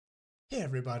Hey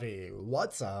everybody,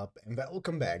 what's up and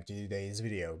welcome back to today's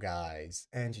video guys.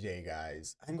 And today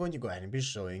guys, I'm going to go ahead and be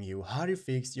showing you how to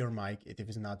fix your mic if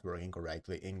it's not working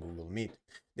correctly in Google Meet.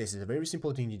 This is a very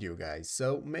simple thing to do guys,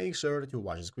 so make sure to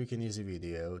watch this quick and easy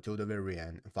video till the very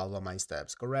end and follow my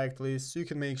steps correctly so you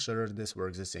can make sure this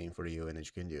works the same for you and that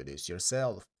you can do this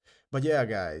yourself. But yeah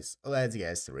guys, let's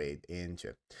get straight into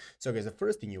it. So guys, the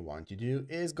first thing you want to do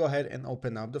is go ahead and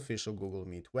open up the official Google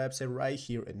Meet website right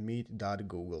here at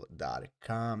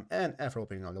meet.google.com. And after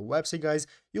opening up the website guys,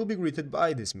 you'll be greeted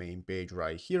by this main page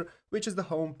right here, which is the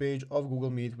home page of Google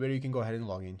Meet where you can go ahead and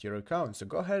log into your account. So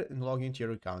go ahead and log into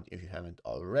your account if you haven't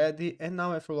already. And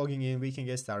now after logging in, we can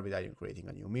get started with either creating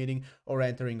a new meeting or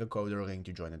entering a code or link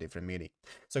to join a different meeting.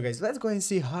 So guys, let's go ahead and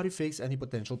see how to fix any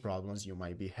potential problems you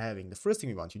might be having. The first thing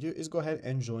we want to do is go ahead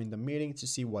and join the meeting to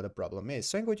see what the problem is.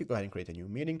 So I'm going to go ahead and create a new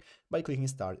meeting by clicking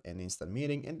start an instant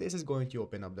meeting, and this is going to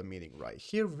open up the meeting right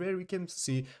here where we can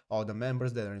see all the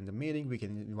members that are in the meeting. We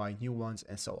can invite new ones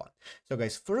and so on. So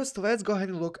guys, first let's go ahead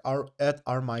and look at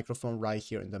our microphone right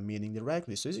here in the meeting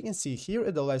directly. So as you can see here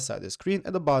at the left side of the screen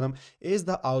at the bottom is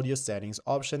the audio settings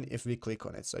option if we click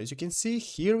on it. So as you can see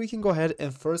here, we can go ahead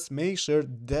and first make sure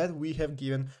that we have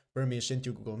given permission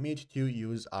to Google Meet to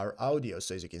use our audio.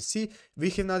 So as you can see, we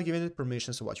have not given it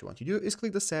permission. So what you want to do is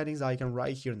click the settings icon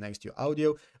right here next to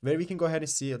audio, where we can go ahead and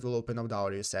see it will open up the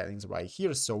audio settings right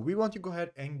here. So we want to go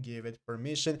ahead and give it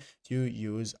permission to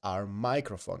use our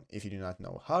microphone. If you do not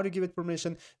know how to give it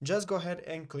permission, just go ahead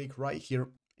and click right here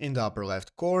in the upper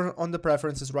left corner on the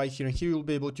preferences right here, and here you'll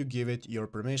be able to give it your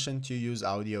permission to use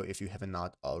audio if you have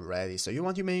not already. So you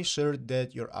want to make sure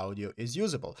that your audio is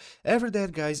usable. After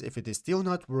that guys, if it is still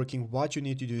not working, what you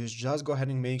need to do is just go ahead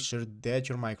and make sure that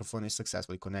your microphone is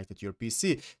successfully connected to your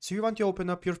PC. So you want to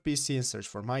open up your PC and search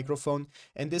for microphone,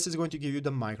 and this is going to give you the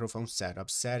microphone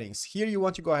setup settings. Here you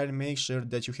want to go ahead and make sure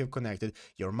that you have connected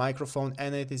your microphone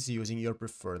and it is using your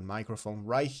preferred microphone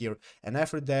right here. And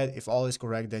after that, if all is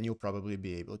correct, then you'll probably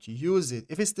be able to use it.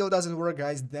 If it still doesn't work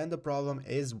guys, then the problem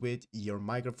is with your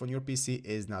microphone. Your PC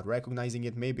is not recognizing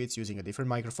it. Maybe it's using a different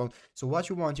microphone. So what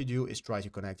you want to do is try to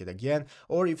connect it again,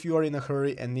 or if you are in a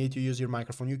hurry and need to use your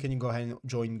microphone, you can go ahead and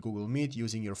join Google Meet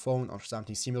using your phone or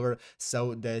something similar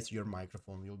so that your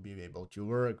microphone will be able to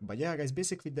work. But yeah guys,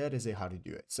 basically that is how to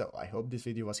do it. So I hope this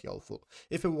video was helpful.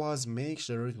 If it was, make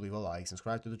sure to leave a like,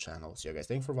 subscribe to the channel. So yeah guys,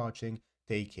 thanks for watching,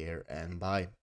 take care and bye.